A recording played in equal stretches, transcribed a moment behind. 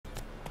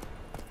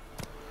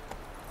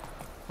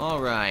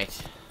Alright.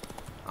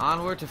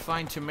 Onward to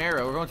find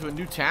Tamara. We're going to a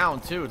new town,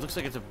 too. It looks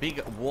like it's a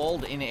big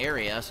walled-in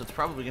area, so it's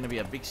probably going to be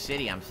a big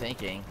city, I'm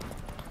thinking.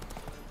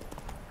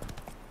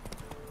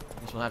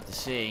 Guess we'll have to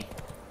see.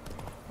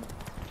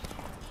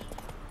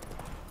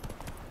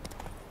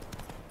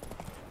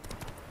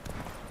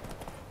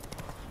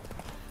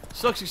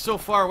 Sucks it's so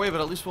far away, but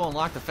at least we'll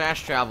unlock the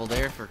fast travel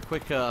there for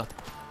quick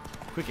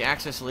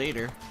access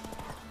later.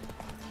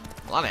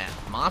 A lot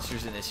of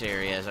monsters in this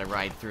area as I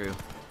ride through.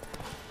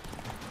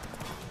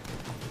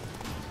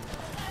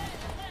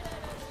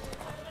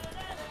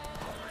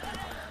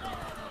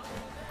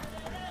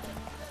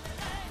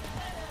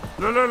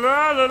 La la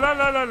la la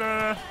la la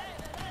la.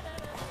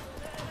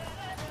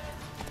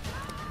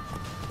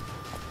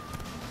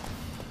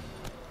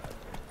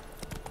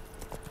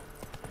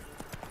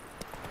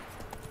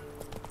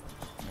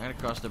 Right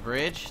across the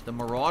bridge, the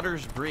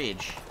Marauders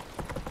Bridge.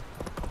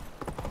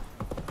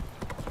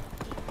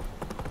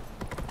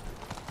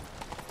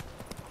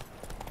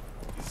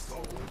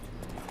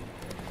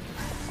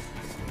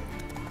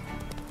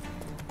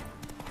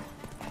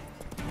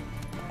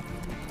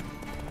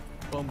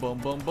 Boom, boom,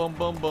 boom, boom,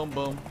 boom, boom,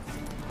 boom.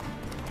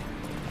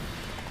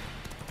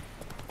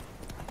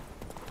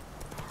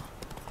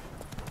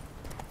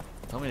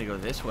 Told me to go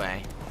this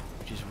way,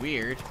 which is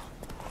weird.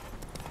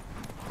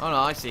 Oh no,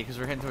 I see, because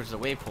we're heading towards the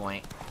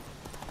waypoint.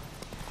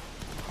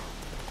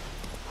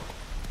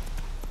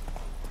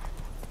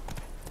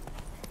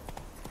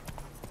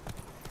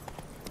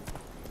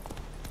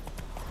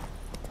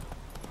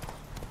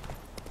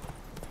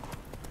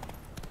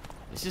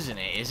 This isn't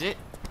it, is it?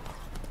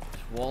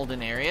 This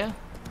walled-in area?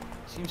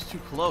 Seems too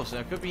close.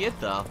 That could be it,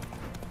 though.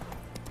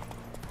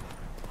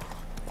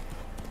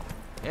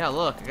 Yeah,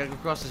 look, I gotta go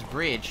across this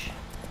bridge.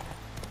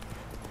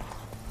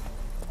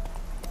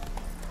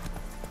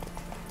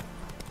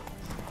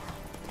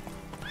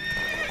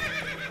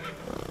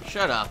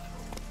 Shut up.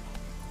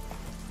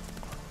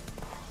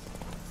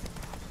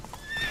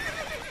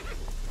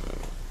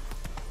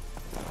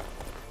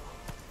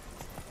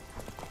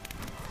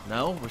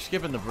 No, we're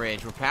skipping the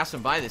bridge. We're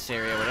passing by this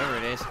area, whatever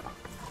it is.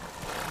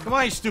 Come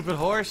on, you stupid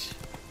horse.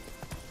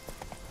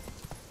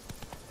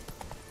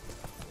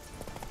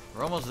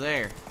 We're almost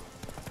there.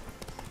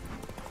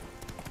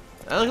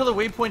 I like how the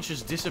waypoints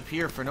just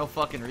disappear for no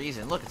fucking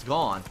reason. Look, it's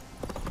gone.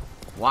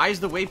 Why is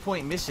the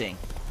waypoint missing?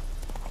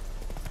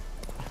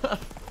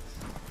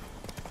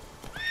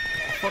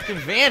 Fucking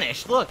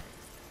vanished. Look.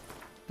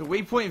 The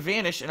waypoint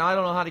vanished, and I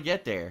don't know how to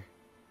get there.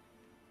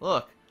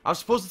 Look. I was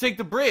supposed to take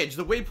the bridge.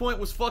 The waypoint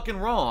was fucking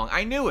wrong.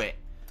 I knew it.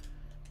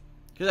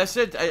 Because I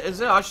said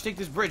I should take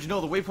this bridge.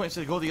 No, the waypoint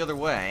said to go the other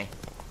way.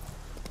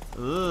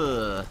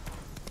 Ugh.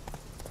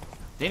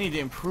 They need to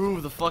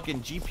improve the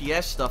fucking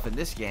GPS stuff in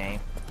this game.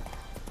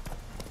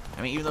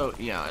 I mean, even though,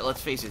 you know, let's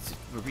face it,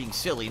 we're being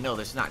silly. No,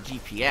 that's not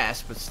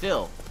GPS, but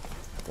still.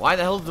 Why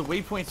the hell did the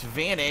waypoints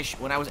vanish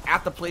when I was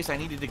at the place I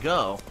needed to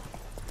go?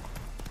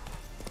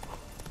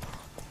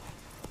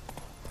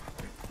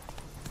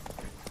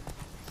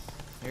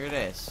 Here it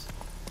is.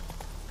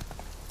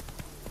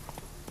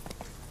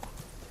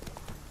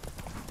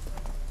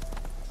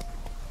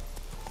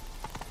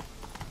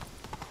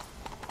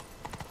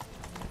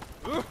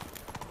 Ugh.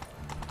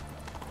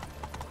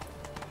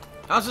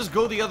 I'll just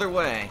go the other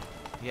way.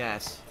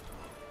 Yes.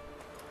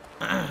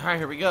 Alright,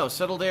 here we go.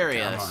 Settled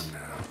areas. Come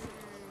on now.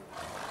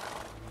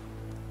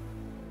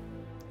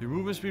 Your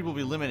movement speed will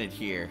be limited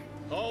here.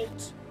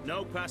 Halt!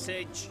 No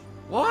passage.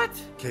 What?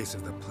 Case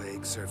of the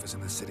plague surface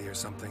in the city or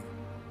something?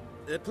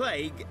 The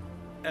plague?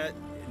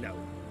 No.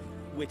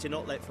 We're to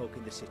not let folk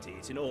in the city.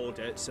 It's an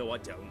order, so I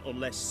don't,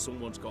 unless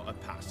someone's got a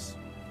pass.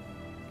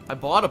 I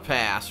bought a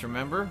pass,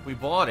 remember? We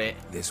bought it.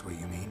 This way,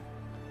 you mean?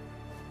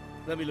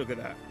 Let me look at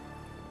that.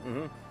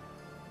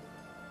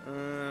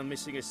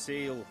 Missing a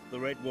seal. The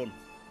red one.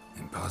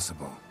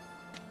 Impossible.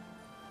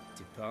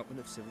 Department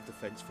of Civil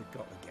Defense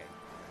forgot again.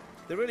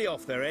 They're really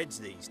off their heads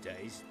these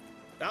days.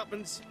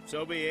 Happens,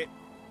 so be it.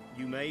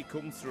 You may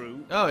come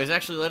through. Oh, he's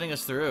actually letting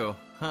us through.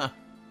 Huh.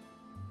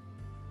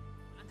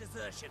 And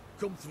desertion.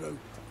 Come through.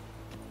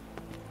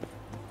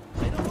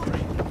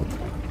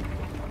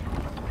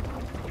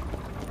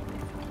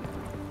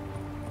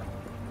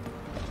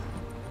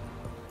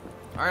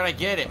 Alright, I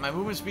get it. My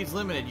movement speed's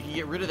limited. You can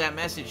get rid of that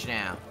message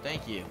now.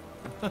 Thank you.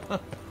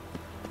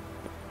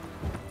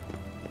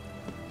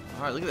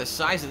 Alright, look at the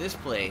size of this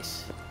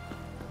place.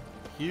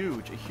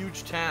 Huge. A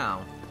huge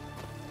town.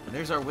 And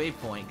there's our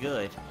waypoint.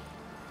 Good.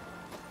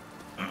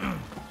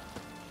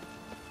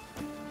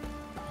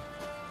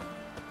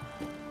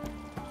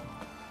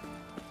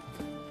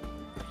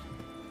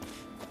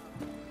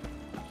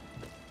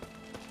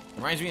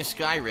 Reminds me of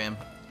Skyrim.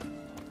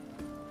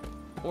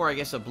 Or I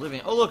guess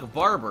Oblivion. Oh, look, a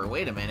barber.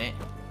 Wait a minute.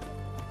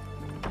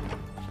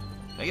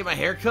 Can I get my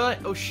hair cut?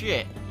 Oh,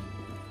 shit.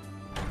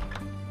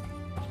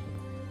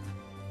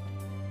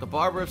 The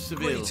Barber of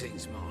Seville.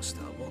 Greetings, Master.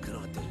 What can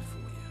I do for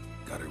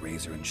you? Got a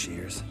razor and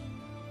shears?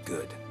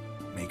 Good.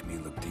 Make me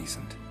look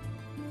decent.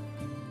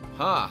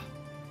 Huh.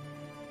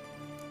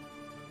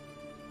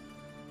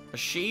 A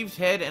shaved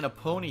head and a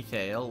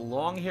ponytail.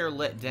 Long hair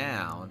let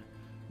down.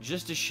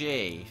 Just a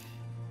shave.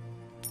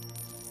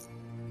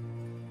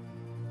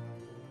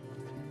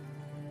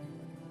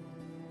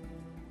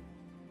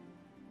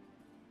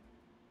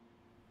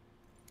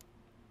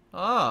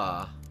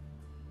 Ah.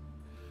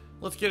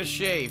 Let's get a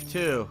shave,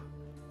 too.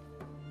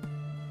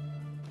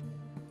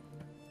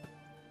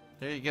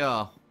 There you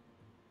go.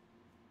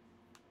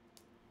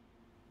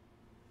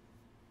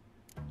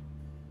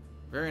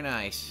 Very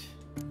nice.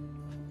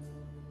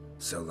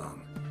 So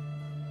long.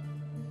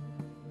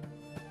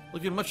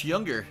 Looking much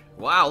younger.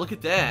 Wow, look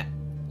at that.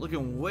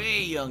 Looking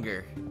way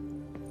younger.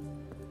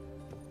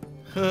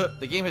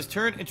 The game has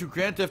turned into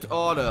Grand Theft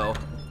Auto.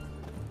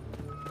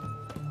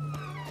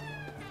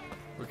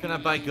 Where can I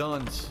buy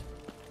guns?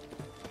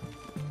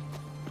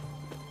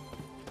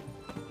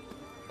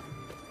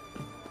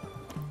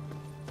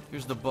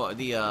 Here's the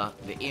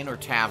inn or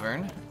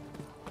tavern.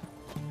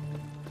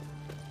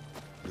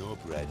 Your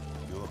bread,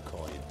 your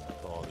coin,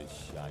 all is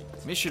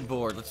shite. Mission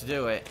board, let's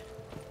do it.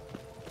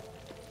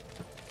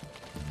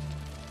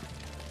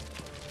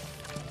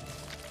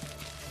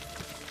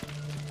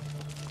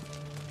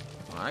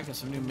 Alright, got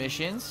some new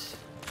missions.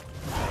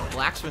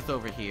 Blacksmith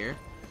over here.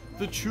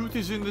 The truth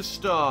is in the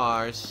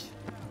stars.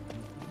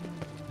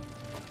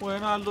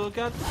 When I look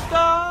at the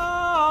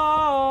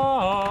stars.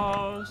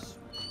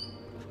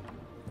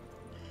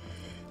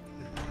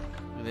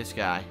 Look at this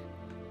guy.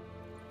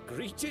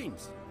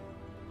 Greetings.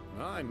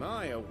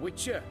 My, a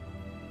witcher.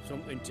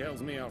 Something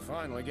tells me I'll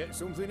finally get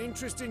something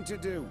interesting to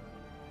do.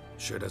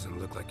 Sure doesn't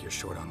look like you're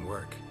short on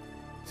work.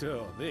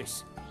 So,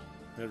 this.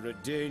 A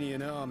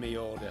Redanian army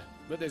order.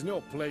 But there's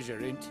no pleasure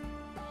in't.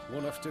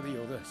 One after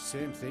the other,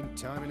 same thing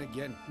time and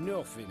again.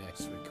 No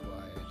finesse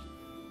required.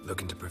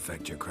 Looking to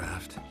perfect your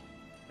craft?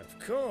 Of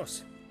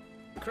course.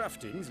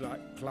 Crafting's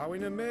like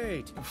ploughing a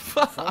maid.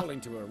 Fall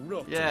into a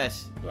rut.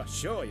 Yes. Well,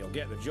 sure, you'll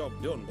get the job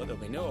done, but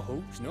there'll be no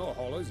hoops, no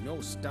hollers, no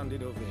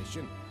standing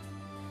ovation.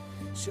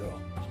 So,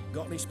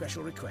 got any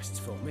special requests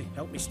for me?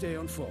 Help me stay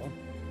on form?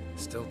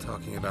 Still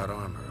talking about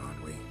armor,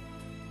 aren't we?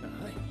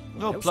 Aye.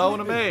 No, Else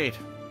plowing a maybe. maid.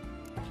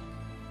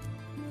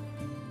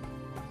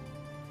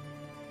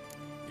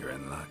 You're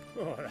in luck.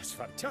 Oh, that's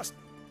fantastic.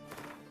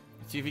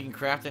 Let's see if we can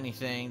craft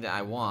anything that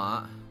I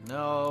want.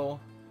 No.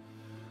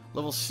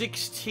 Level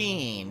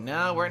 16.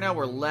 No, right now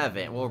we're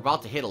 11. Well, we're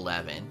about to hit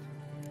 11.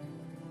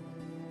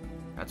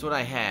 That's what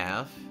I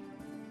have.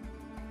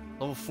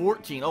 Level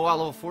 14. Oh, wow,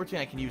 level 14,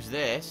 I can use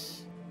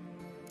this.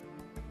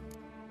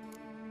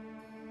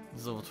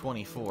 This is level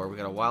 24. We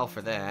got a while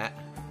for that.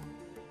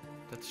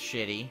 That's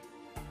shitty.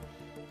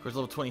 Of course,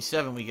 level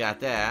 27, we got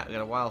that. We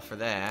got a while for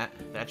that.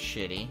 That's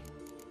shitty.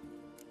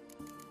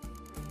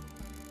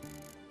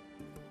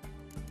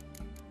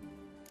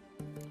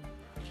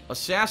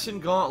 Assassin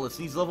Gauntlets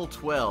needs level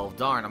 12.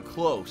 Darn, I'm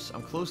close.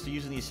 I'm close to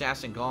using the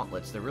Assassin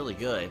Gauntlets. They're really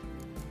good.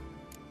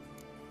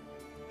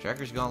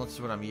 Tracker's Gauntlets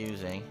is what I'm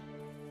using.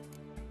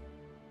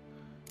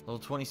 Level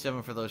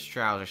 27 for those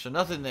trousers. So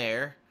nothing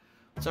there.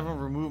 Let's have him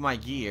remove my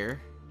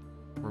gear.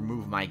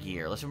 Remove my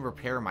gear. Let's have him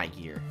repair my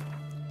gear.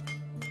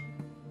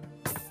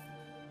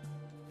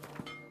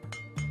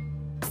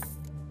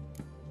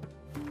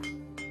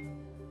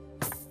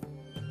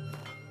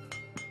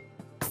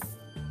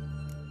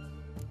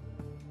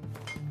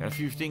 Got a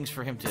few things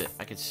for him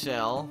I could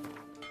sell.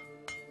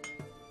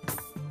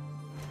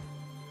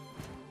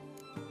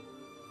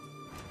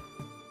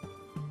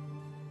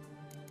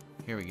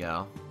 Here we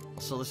go.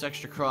 I'll sell this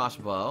extra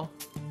crossbow.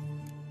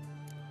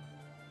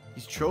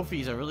 These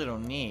trophies I really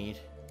don't need.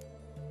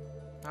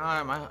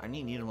 I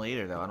need them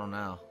later though, I don't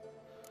know.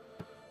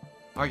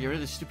 Alright, get rid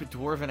of the stupid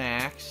dwarven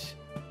axe.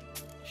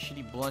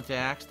 Shitty blunt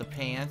axe, the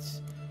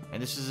pants.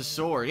 And this is a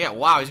sword. Yeah,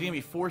 wow, he's gonna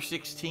be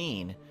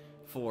 416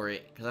 for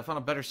it. Because I found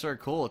a better sword.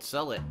 Cool, let's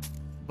sell it.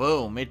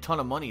 Boom, made a ton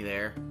of money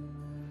there.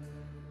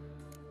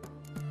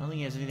 I don't think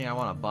he has anything I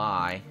want to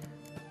buy.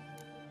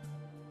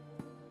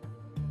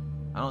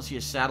 I don't see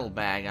a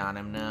saddlebag on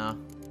him now.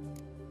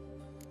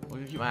 We're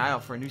gonna keep my eye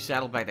out for a new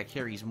saddlebag that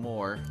carries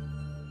more.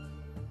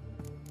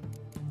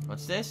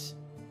 What's this?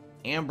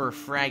 Amber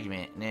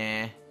fragment.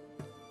 Nah.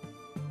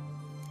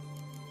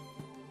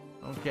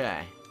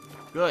 Okay.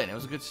 Good. It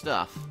was good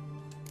stuff.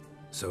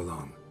 So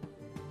long.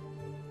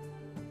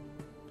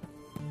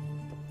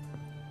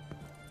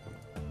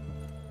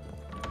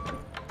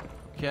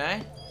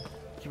 Okay.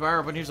 Keep our eye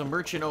open. Here's a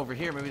merchant over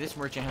here. Maybe this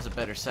merchant has a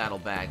better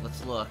saddlebag.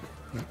 Let's look.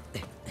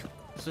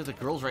 So the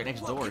girl's right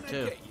next door,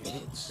 too.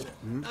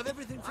 Have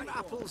everything from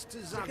apples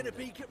to Zan. Taking a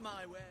peek at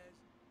my wares.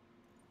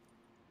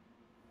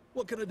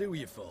 What can I do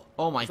you for?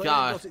 Oh my If I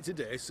god. ain't got it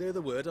today, say the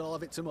word, I'll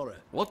have it tomorrow.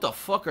 What the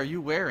fuck are you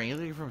wearing? You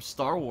look like you're from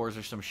Star Wars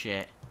or some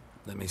shit.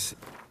 Let me see.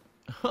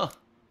 Huh.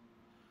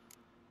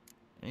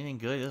 Anything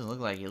good? It doesn't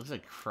look like it. It looks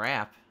like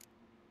crap.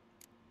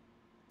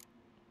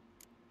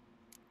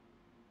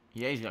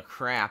 Yeah, he's got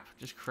crap.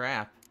 Just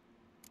crap.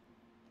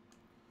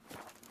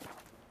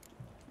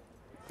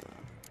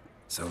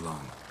 So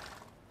long.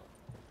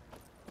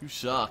 You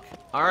suck.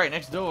 Alright,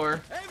 next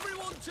door.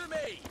 Everyone to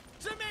me!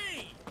 To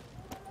me!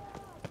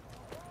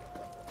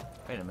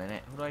 Wait a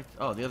minute. Who do I...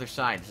 Oh, the other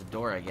side. It's a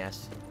door, I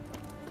guess.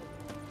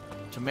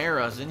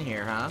 Tamara's in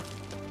here, huh?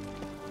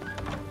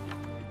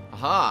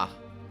 Aha!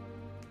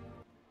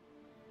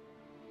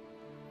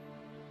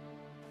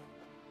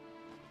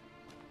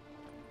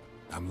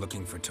 I'm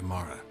looking for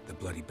Tamara, the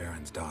Bloody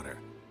Baron's daughter.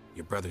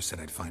 Your brother said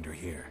I'd find her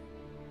here.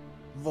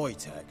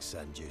 Wojtek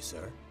send you,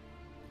 sir.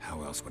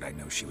 How else would I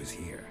know she was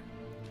here?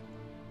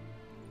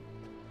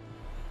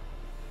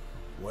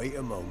 Wait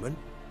a moment.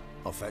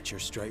 I'll fetch her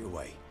straight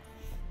away.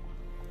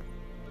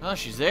 Oh,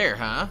 she's there,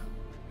 huh?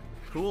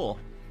 Cool.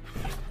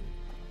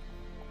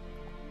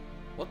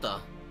 What the?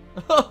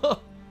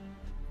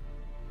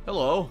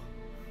 Hello.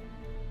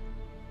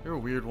 You're a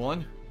weird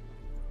one.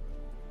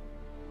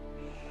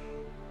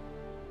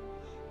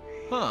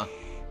 Huh.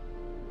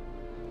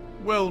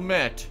 Well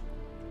met.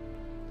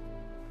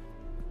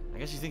 I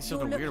guess he thinks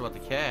something weird about the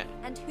cat.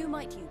 And who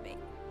might you be?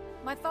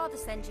 My father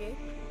sent you?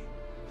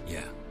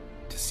 Yeah,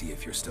 to see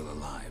if you're still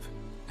alive.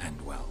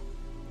 And well.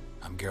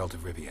 I'm Geralt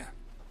of Rivia.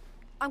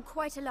 I'm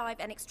quite alive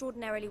and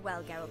extraordinarily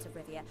well, Geralt of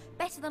Rivia.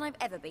 Better than I've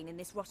ever been in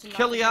this rotten life.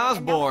 Kelly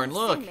Osbourne, and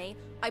now that you've look. seen me,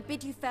 I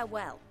bid you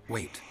farewell.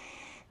 Wait.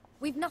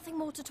 We've nothing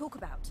more to talk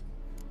about.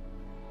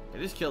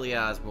 It is Kelly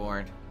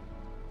Osbourne.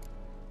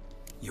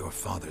 Your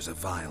father's a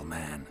vile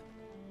man.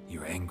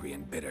 You're angry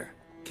and bitter.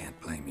 Can't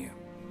blame you.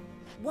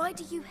 Why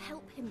do you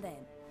help him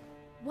then?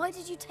 Why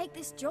did you take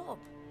this job?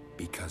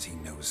 Because he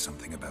knows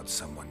something about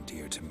someone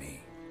dear to me.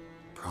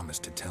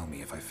 Promised to tell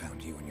me if I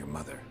found you and your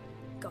mother.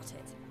 Got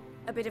it.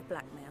 A bit of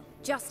blackmail.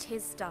 Just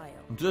his style.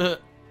 Duh.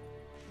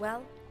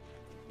 Well,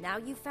 now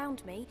you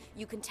found me,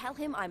 you can tell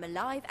him I'm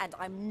alive and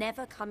I'm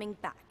never coming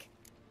back.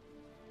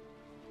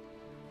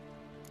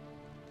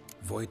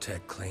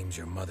 Wojtek claims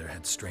your mother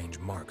had strange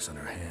marks on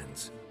her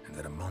hands, and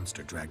that a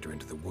monster dragged her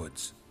into the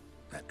woods.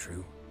 That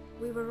true?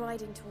 We were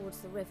riding towards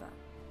the river.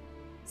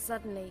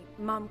 Suddenly,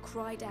 Mum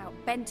cried out,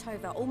 bent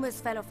over,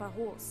 almost fell off her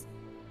horse.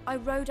 I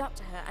rode up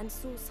to her and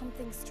saw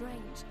something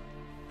strange.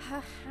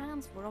 Her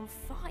hands were on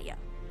fire.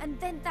 And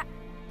then that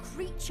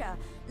creature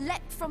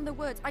leapt from the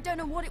woods. I don't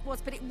know what it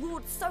was, but it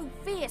roared so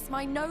fierce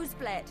my nose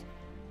bled.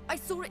 I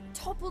saw it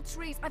topple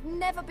trees. I've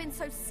never been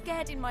so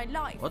scared in my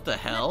life. What the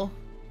hell?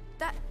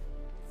 That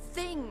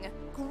thing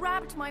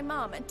grabbed my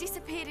mum and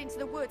disappeared into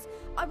the woods.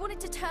 I wanted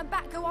to turn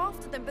back, go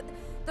after them, but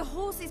the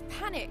horses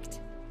panicked.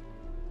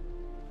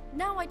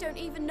 Now I don't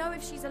even know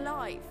if she's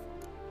alive.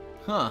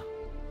 Huh.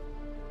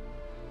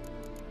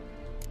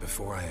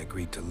 Before I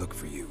agreed to look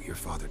for you, your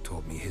father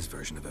told me his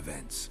version of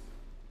events.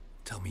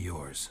 Tell me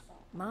yours.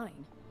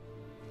 Mine?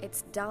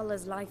 It's dull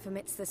as life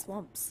amidst the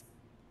swamps.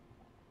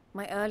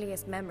 My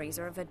earliest memories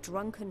are of a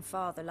drunken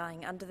father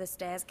lying under the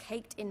stairs,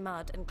 caked in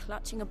mud and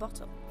clutching a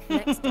bottle.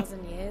 Next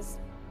dozen years,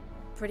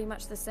 pretty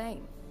much the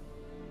same.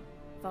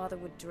 Father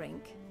would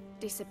drink,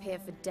 disappear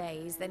for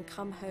days, then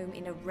come home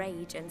in a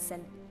rage and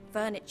send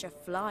furniture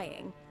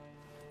flying.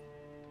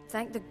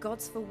 Thank the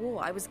gods for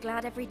war. I was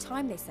glad every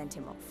time they sent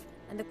him off.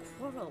 And the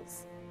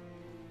quarrels.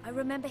 I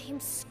remember him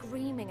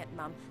screaming at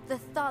Mum, the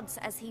thuds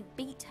as he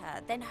beat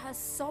her, then her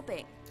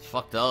sobbing. It's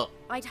fucked up.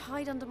 I'd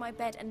hide under my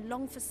bed and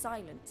long for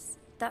silence.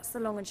 That's the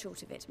long and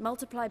short of it.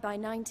 Multiply by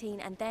 19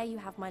 and there you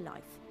have my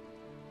life.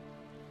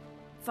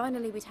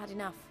 Finally, we'd had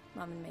enough,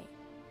 Mum and me.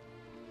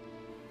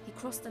 He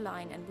crossed the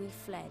line and we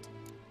fled.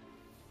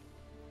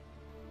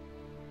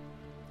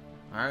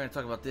 Alright, we're gonna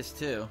talk about this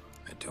too.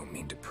 I don't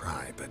mean to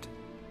pry, but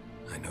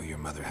I know your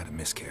mother had a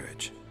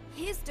miscarriage.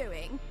 His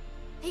doing?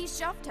 He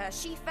shoved her,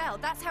 she fell,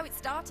 that's how it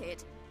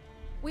started.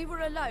 We were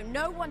alone,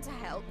 no one to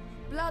help,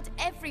 blood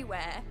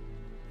everywhere.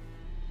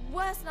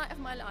 Worst night of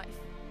my life.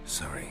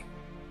 Sorry.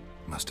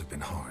 Must have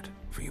been hard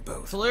for you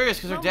both. It's hilarious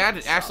because her Mum dad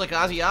was acts like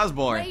Ozzy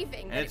Osbourne.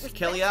 Raving And that it's it was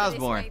Kelly better this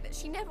Osbourne. way, that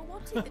she never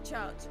wanted the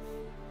child.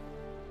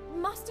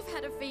 Must have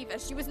had a fever,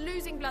 she was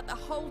losing blood the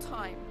whole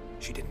time.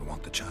 She didn't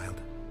want the child?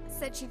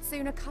 Said she'd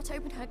sooner cut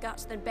open her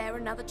gut than bear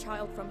another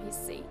child from his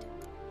seed.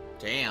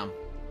 Damn.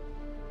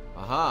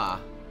 Aha.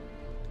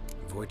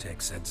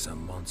 Wojtek said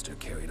some monster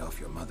carried off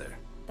your mother.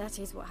 That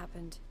is what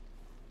happened.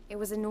 It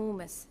was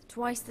enormous,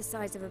 twice the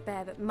size of a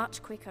bear, but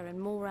much quicker and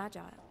more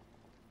agile.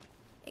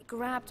 It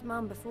grabbed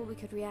Mum before we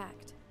could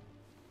react.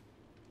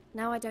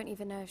 Now I don't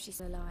even know if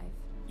she's alive.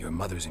 Your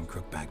mother's in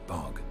Crookback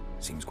Bog.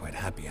 Seems quite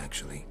happy,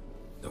 actually.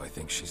 Though I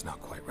think she's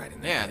not quite right in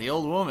the Yeah, head. the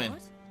old woman.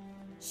 What?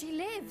 She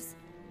lives.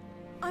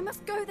 I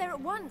must go there at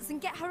once and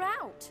get her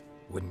out.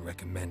 Wouldn't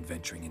recommend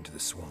venturing into the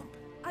swamp.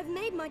 I've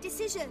made my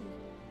decision.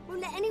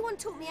 Won't let anyone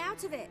talk me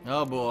out of it.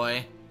 Oh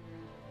boy.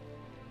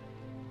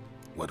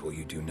 What will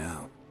you do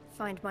now?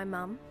 Find my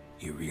mum.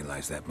 You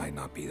realize that might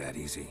not be that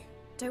easy.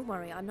 Don't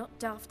worry, I'm not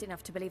daft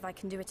enough to believe I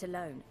can do it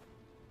alone.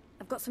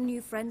 I've got some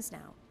new friends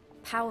now.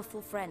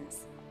 Powerful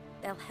friends.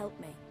 They'll help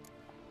me.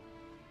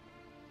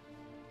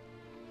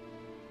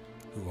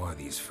 Who are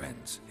these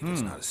friends, if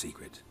it's not a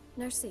secret?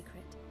 No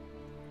secret.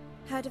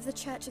 Heard of the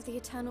Church of the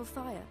Eternal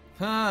Fire?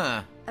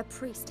 Huh. A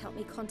priest helped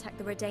me contact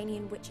the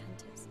Redanian witch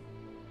hunters.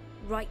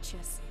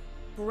 Righteous,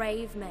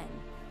 brave men.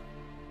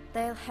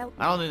 They'll help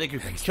me. I don't think they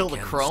could Hence kill the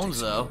candlesticks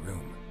crones in your though.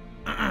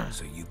 room.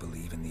 So you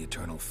believe in the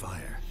eternal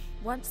fire?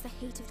 Once the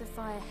heat of the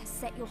fire has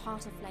set your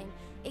heart aflame,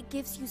 it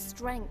gives you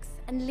strength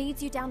and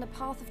leads you down the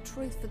path of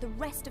truth for the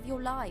rest of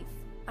your life.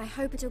 I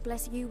hope it'll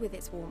bless you with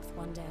its warmth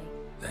one day.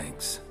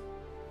 Thanks.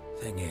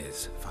 Thing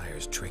is,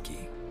 fire's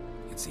tricky.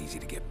 It's easy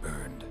to get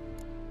burned.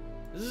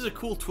 This is a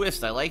cool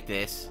twist. I like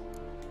this.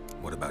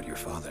 What about your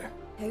father?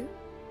 Who?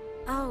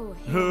 Oh,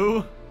 him.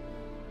 Who?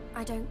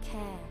 I don't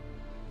care.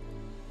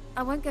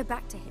 I won't go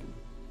back to him.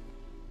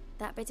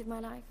 That bit of my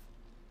life?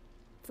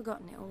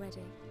 Forgotten it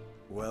already.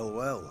 Well,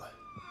 well.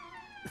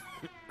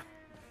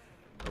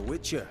 A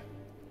witcher.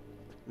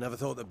 Never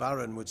thought the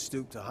Baron would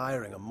stoop to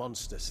hiring a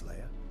monster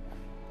slayer.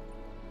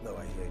 Though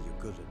I hear you're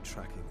good at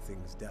tracking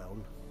things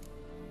down.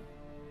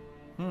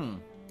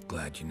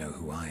 Glad you know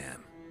who I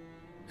am.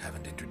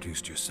 Haven't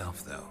introduced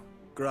yourself, though.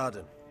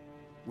 Graden,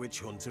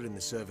 witch hunter in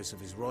the service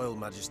of His Royal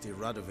Majesty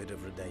Radovid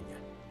of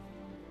Redania.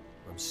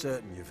 I'm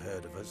certain you've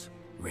heard of us.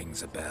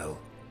 Rings a bell.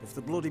 If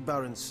the Bloody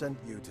Baron sent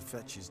you to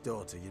fetch his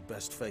daughter, you'd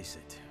best face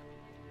it.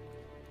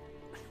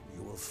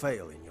 You will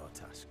fail in your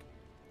task.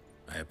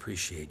 I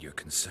appreciate your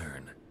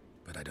concern,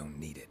 but I don't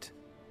need it.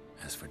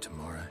 As for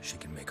Tamara, she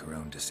can make her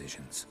own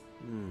decisions.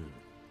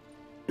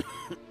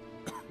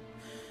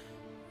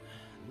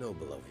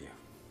 Noble of you.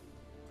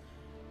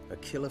 A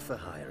killer for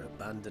hire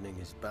abandoning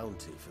his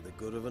bounty for the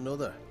good of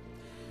another.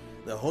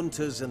 The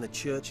hunters and the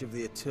Church of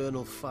the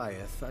Eternal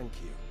Fire thank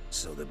you.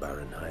 So the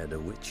Baron hired a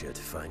witcher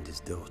to find his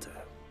daughter.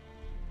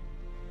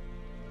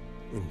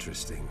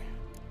 Interesting.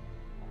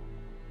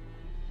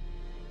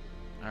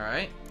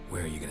 Alright.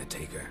 Where are you gonna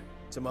take her?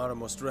 Tamara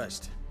must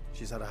rest.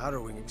 She's had a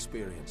harrowing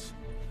experience.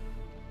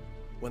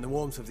 When the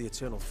warmth of the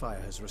Eternal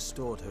Fire has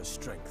restored her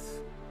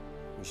strength,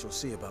 we shall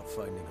see about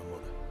finding her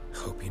mother.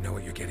 Hope you know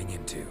what you're getting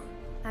into.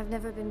 I've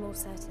never been more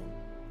certain.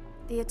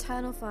 The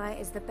Eternal Fire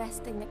is the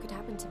best thing that could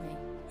happen to me.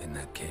 In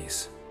that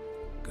case,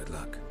 good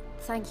luck.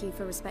 Thank you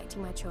for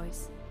respecting my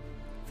choice.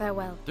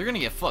 Farewell. They're gonna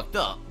get fucked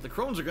up. The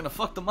crones are gonna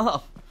fuck them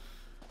up.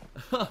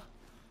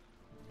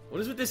 What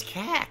is with this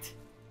cat?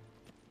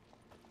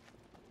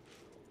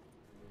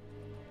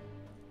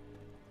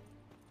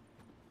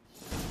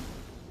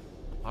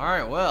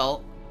 Alright,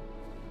 well,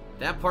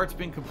 that part's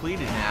been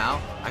completed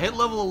now. I hit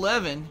level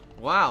 11.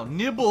 Wow,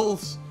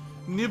 Nibbles.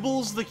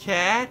 Nibbles the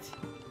cat?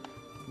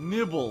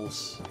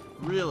 Nibbles.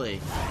 Really?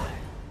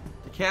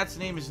 The cat's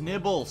name is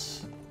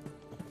Nibbles.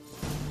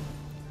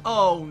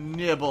 Oh,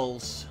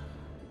 Nibbles.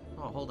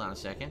 Oh, hold on a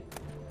second.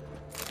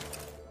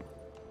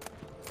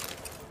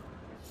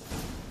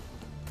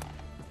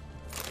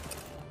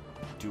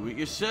 Do it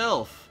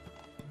yourself.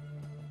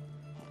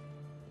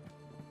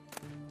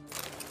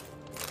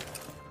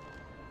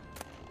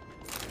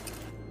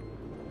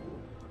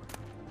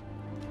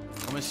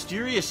 A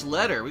mysterious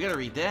letter. We gotta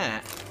read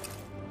that.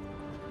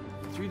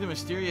 Let's read the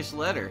mysterious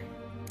letter.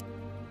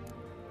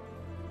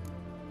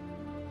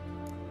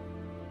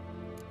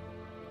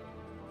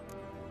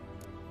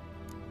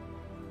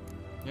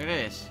 There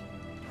it is.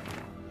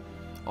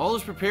 All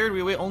is prepared.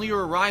 We await only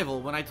your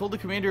arrival. When I told the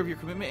commander of your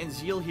commitment and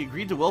zeal, he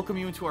agreed to welcome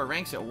you into our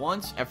ranks at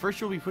once. At first,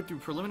 you'll be put through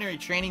preliminary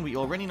training, but you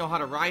already know how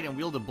to ride and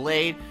wield a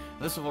blade.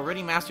 Unless you've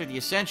already mastered the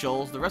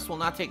essentials, the rest will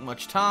not take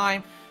much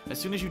time.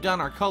 As soon as you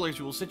don our colors,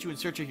 we will set you in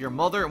search of your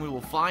mother, and we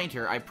will find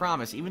her, I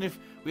promise, even if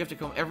we have to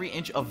come every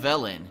inch of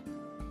Velen.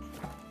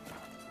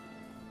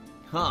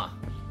 Huh.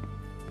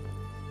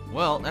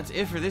 Well, that's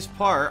it for this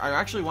part. I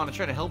actually want to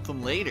try to help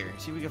them later.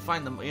 See if we can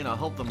find them, you know,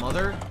 help the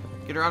mother.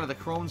 Get her out of the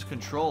crone's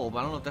control, but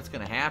I don't know if that's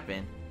going to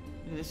happen.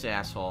 Look at this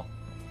asshole.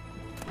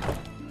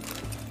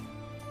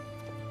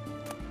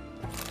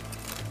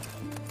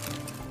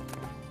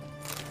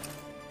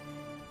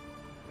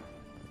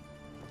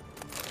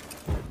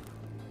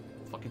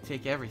 Fucking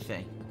take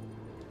everything.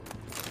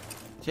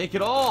 Take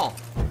it all!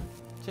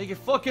 Take it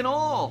fucking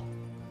all!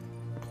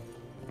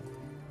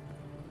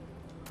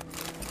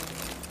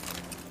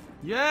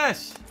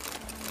 Yes!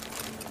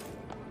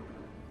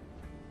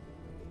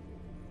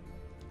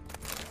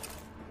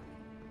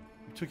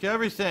 Took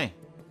everything.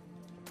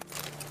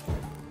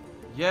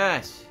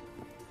 Yes.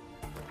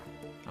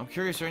 I'm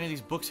curious if any of these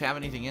books have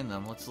anything in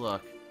them. Let's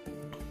look.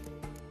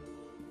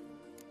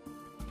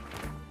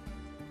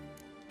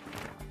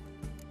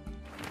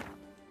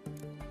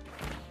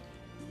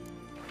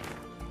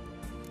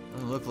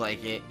 Doesn't look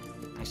like it.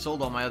 I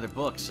sold all my other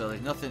books, so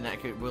there's nothing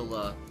that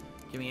will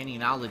give me any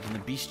knowledge in the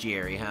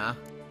bestiary, huh?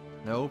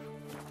 Nope.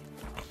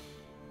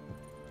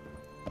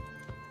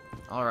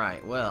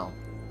 Alright, well.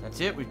 That's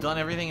it. We've done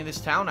everything in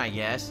this town, I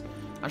guess.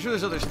 I'm sure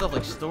there's other stuff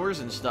like stores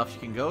and stuff you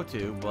can go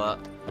to, but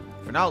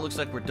for now it looks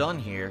like we're done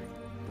here.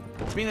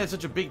 Being that it's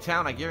such a big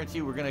town, I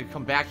guarantee we're going to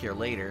come back here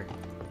later.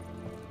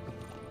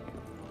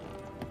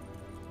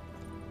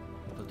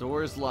 The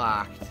door is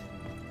locked.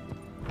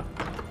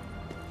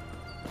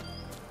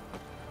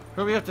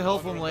 Probably have to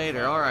help them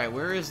later. Alright,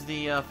 where is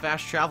the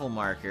fast travel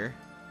marker?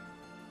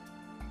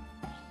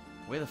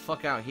 Way the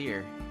fuck out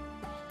here.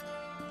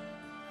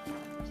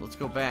 So let's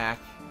go back.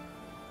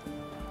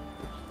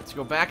 Let's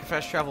go back and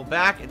fast travel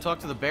back and talk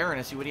to the Baron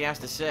and see what he has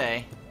to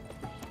say.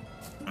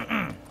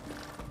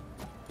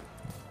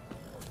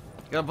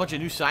 Got a bunch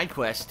of new side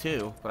quests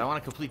too, but I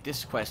want to complete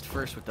this quest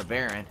first with the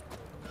Baron.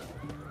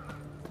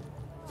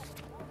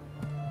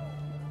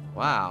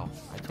 Wow,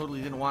 I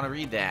totally didn't want to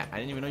read that. I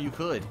didn't even know you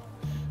could.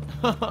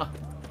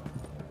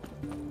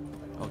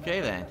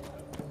 Okay then.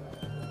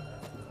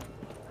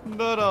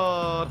 Da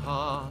da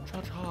da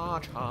cha cha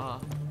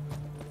cha.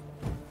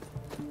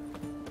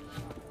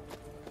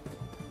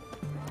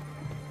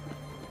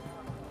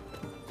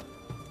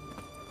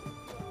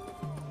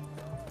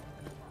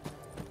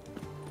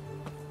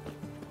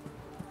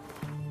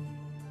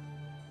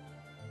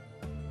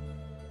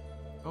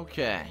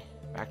 Okay,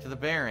 back to the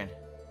Baron.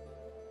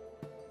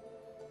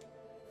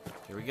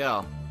 Here we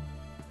go.